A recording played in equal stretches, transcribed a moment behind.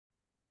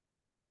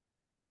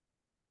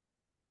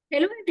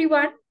Hello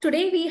everyone.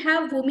 Today we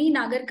have Bhoomi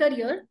Nagarkar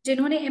here,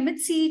 जिन्होंने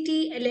MHCET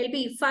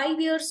LLB 5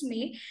 years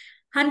में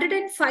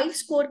 105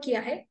 score किया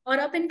है और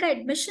अब इनका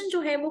एडमिशन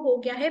जो है वो हो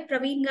गया है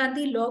प्रवीण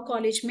गांधी लॉ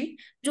कॉलेज में,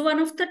 जो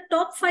one of the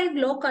top 5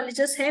 law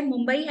colleges है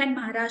मुंबई एंड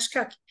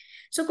महाराष्ट्र की.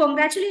 सो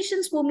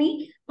congratulations Bhumi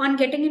on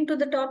getting into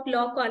the top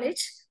law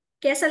college.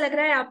 कैसा लग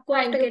रहा है आपको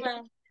Thank after you, getting?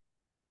 ma'am.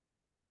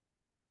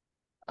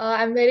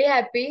 I'm very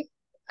happy,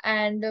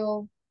 and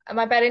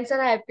my parents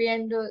are happy,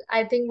 and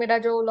I think मेरा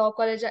जो law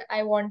college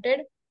I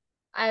wanted,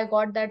 I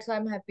got that, so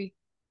I'm happy.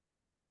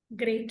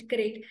 Great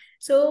great.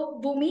 So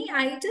Bhumi,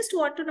 I just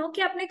want to know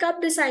कि आपने कब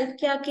decide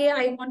किया कि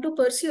I want to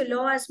pursue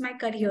law as my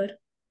career?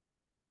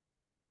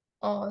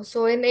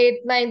 So in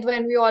eighth, ninth,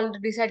 when we all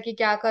decide कि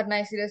क्या करना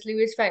है seriously,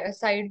 which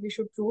side we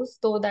should choose.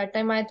 So that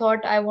time I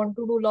thought I want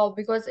to do law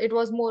because it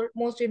was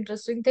most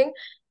interesting thing,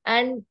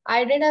 and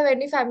I didn't have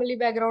any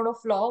family background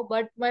of law,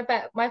 but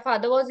my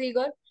father was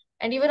eager,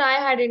 and even I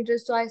had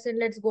interest, so I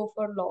said let's go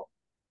for law.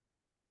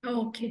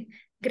 Okay,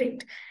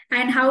 great.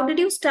 And how did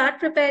you start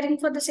preparing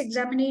for this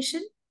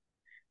examination?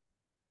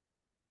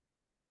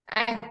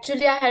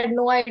 Actually, I had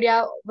no idea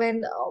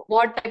when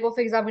what type of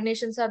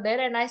examinations are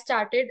there, and I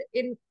started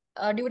in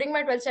during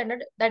my 12th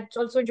standard. That's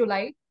also in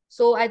July.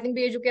 So I think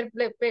BHUK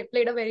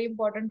played a very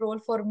important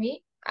role for me.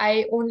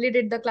 I only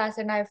did the class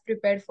and I've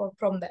prepared for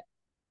from there.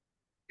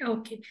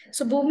 Okay,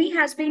 so Bhumi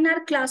has been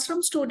our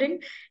classroom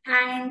student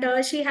and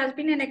she has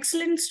been an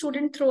excellent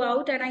student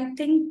throughout. And I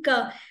think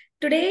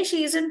today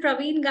she is in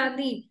Praveen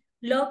Gandhi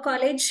Law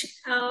College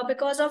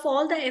because of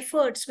all the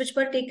efforts which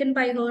were taken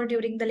by her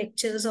during the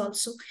lectures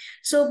also.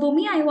 So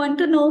Bhumi, I want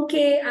to know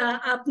कि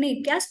आपने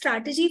क्या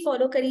strategy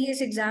follow करी है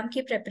इस exam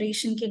की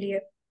preparation के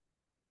लिए?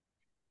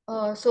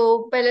 So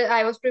पहले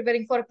I was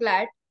preparing for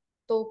CLAT.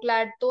 तो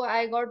CLAT तो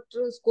I got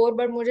score,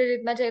 but मुझे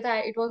जितना चाहिए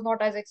था it was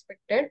not as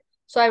expected.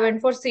 So I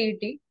went for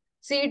CET.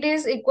 CET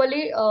is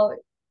equally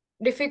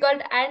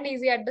difficult and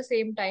easy at the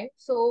same time.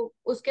 So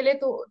उसके लिए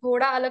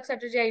थोड़ा अलग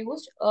strategy I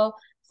used.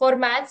 For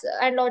maths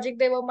and logic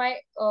they were my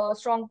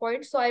strong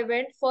points. So I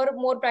went for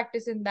more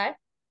practice in that.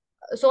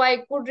 So I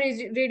could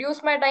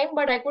reduce my time,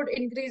 but I could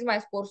increase my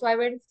score. So I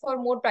went for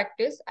more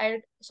practice.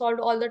 I solved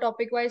all the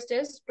topic wise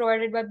tests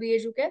provided by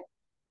BHUK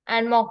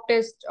and mock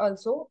test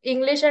also.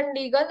 English and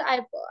legal,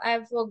 I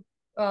have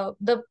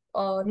the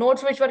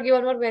notes which were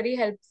given were very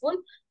helpful.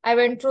 I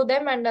went through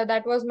them, and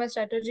that was my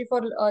strategy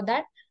for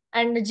that.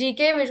 And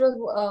GK,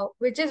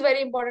 which is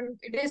very important,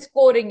 it is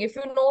scoring. If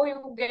you know,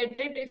 you get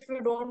it. If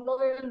you don't know,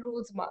 you will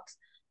lose marks.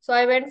 So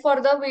I went for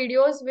the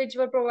videos which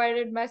were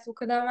provided by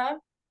Sukhana ma'am,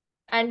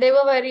 and they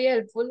were very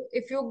helpful.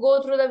 If you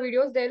go through the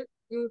videos, then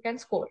you can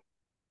score.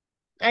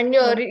 And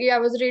I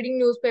was reading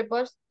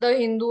newspapers, the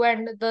Hindu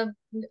and the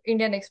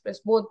Indian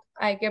Express. Both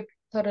I kept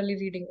thoroughly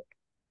reading it.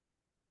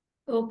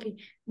 Okay,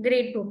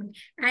 great Bhumi.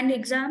 And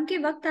exam के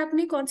वक्त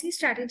आपने कौन सी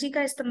strategy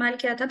का इस्तेमाल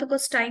किया था?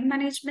 Because time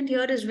management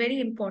here is very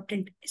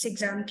important इस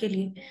exam के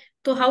लिए.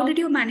 तो how did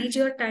you manage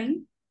your time?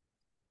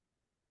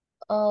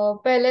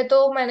 पहले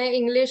तो मैंने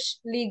इंग्लिश,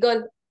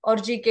 लीगल और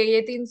जीके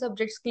ये तीन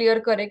सब्जेक्ट्स क्लियर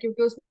करे,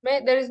 क्योंकि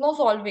उसमें there is no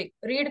solving.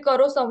 Read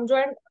करो, समझो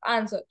एंड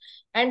आंसर.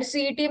 एंड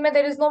सीईटी में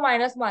there is no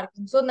minus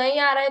marking. सो नहीं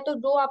आ रहा है तो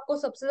जो आपको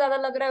सबसे ज्यादा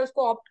लग रहा है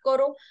उसको ऑप्ट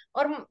करो,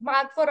 और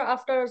मार्क फॉर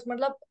आफ्टर,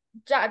 मतलब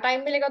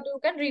टाइम मिलेगा तो यू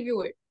कैन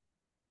रिव्यू इट.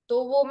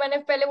 तो वो मैंने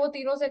पहले वो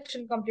तीनों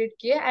सेक्शन कंप्लीट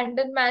किए, and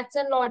then maths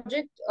and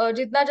logic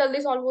जितना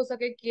जल्दी सॉल्व हो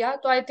सके किया.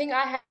 तो I think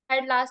I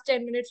had last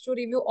 10 minutes to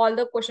review all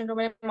the question जो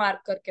मैंने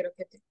मार्क करके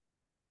रखे थे.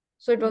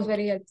 So it was okay.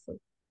 Very helpful.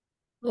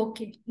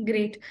 Okay,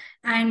 great.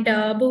 And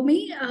Bhumi,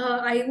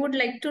 I would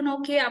like to know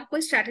कि आप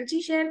कोई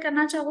स्ट्रैटेजी शेयर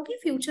करना चाहोगे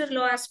फ्यूचर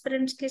लॉ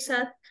एस्पिरेंट्स के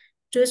साथ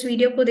जो इस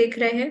वीडियो को देख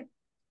रहे हैं?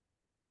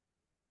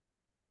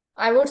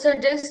 आई वुड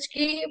सजेस्ट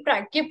कि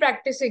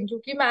प्रैक्टिसिंग,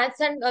 क्योंकि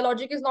maths and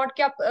logic is not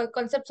कि आप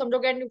कंसेप्ट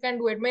समझोगे and you can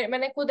do it.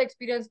 मैंने खुद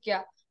एक्सपीरियंस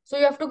किया. So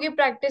you have to keep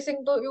practising,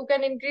 तो you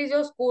can increase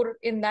your score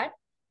in that.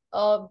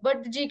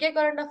 But GK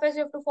current affairs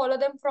you have to follow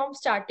them from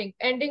starting.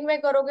 Ending में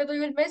करोगे तो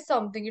you will miss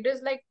something. It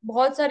is like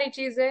बहुत सारी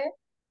चीजें हैं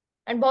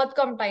and बहुत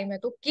कम time है,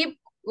 तो कीप,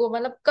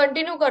 मतलब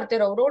कंटिन्यू करते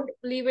रहो. Don't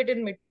leave it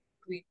in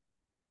between.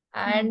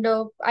 And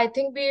I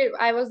think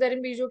I was there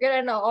in BJK,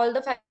 and all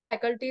the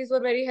faculties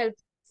were very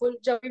helpful.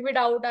 जब भी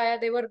doubt आया,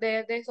 they were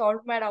there, they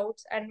solved my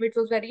doubts, and which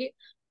was very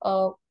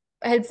uh,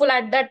 helpful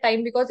at that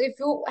time, because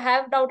if you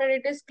have doubt and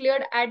it is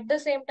cleared at the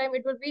same time,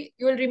 it will be,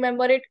 you will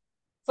remember it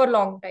for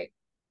long time.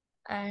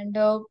 And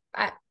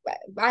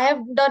I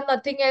have done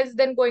nothing else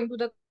than going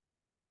to the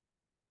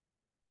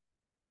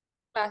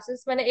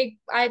classes. मैंने एक,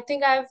 I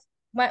think I've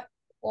my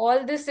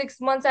all these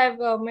 6 months I've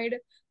made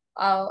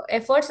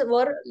efforts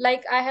were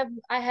like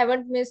I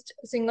haven't missed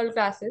single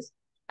classes.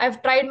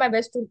 I've tried my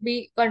best to be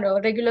a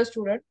regular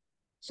student.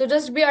 So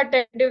just be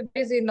attentive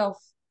is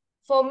enough.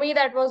 For me,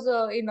 that was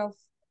enough.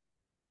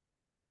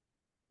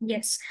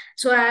 Yes.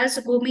 So as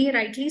Bhumi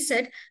rightly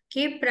said,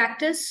 कि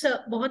practice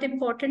बहुत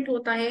important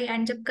होता है,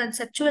 and जब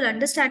conceptual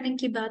understanding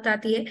की बात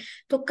आती है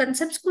तो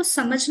कंसेप्ट को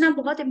समझना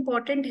बहुत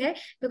इंपॉर्टेंट है,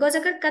 बिकॉज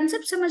अगर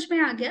कंसेप्ट समझ में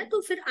आ गया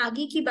तो फिर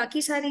आगे की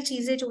बाकी सारी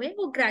चीजें जो है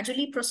वो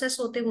ग्रेजुअली प्रोसेस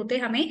होते होते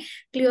हमें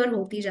क्लियर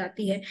होती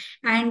जाती है।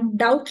 एंड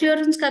डाउट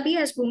क्लियरेंस का भी,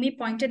 as Bhumi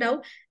pointed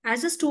out,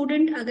 as a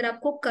student अगर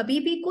आपको कभी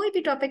भी कोई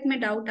भी टॉपिक में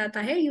डाउट आता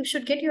है, you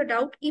should get your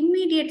doubt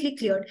immediately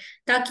clear,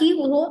 ताकि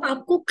वो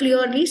आपको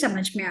क्लियरली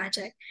समझ में आ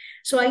जाए।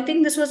 So I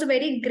think this was a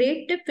very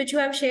great tip which you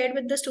have shared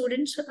with the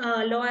students,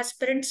 law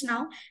aspirants now,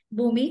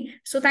 Bhumi.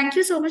 So thank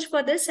you so much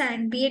for this,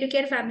 and Be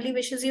Educare family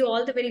wishes you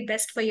all the very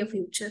best for your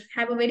future.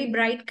 Have a very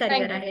bright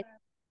career Thank you. ahead.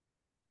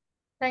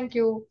 Thank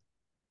you.